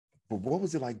But what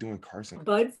was it like doing Carson?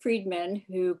 Bud Friedman,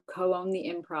 who co-owned the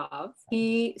Improv,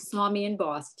 he saw me in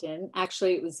Boston.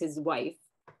 Actually, it was his wife.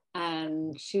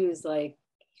 And she was like,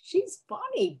 she's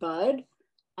funny, Bud.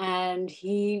 And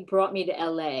he brought me to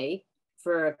LA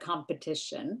for a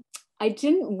competition. I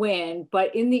didn't win,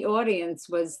 but in the audience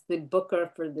was the booker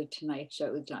for The Tonight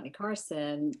Show with Johnny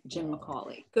Carson, Jim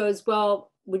McCauley. Goes, well,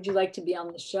 would you like to be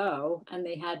on the show? And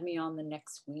they had me on the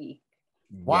next week.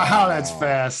 Wow, that's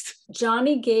fast.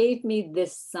 Johnny gave me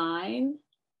this sign,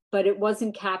 but it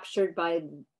wasn't captured by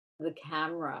the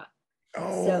camera.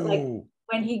 Oh. So like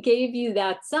when he gave you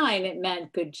that sign, it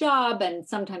meant good job. And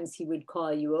sometimes he would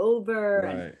call you over.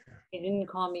 Right. And he didn't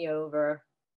call me over.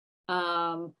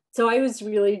 So I was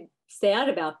really sad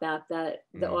about that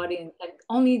the audience, like,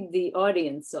 only the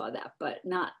audience saw that, but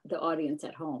not the audience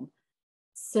at home.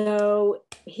 So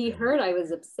he heard I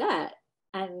was upset,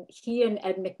 and he and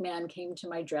Ed McMahon came to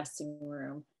my dressing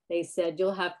room. They said,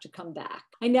 you'll have to come back.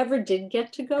 I never did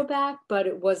get to go back, but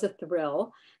it was a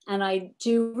thrill. And I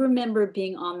do remember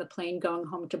being on the plane going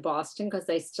home to Boston because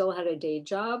I still had a day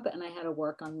job and I had to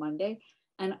work on Monday.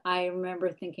 And I remember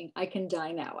thinking, I can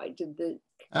die now. I did the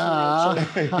Tonight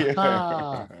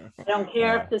Show. I don't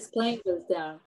care if this plane goes down.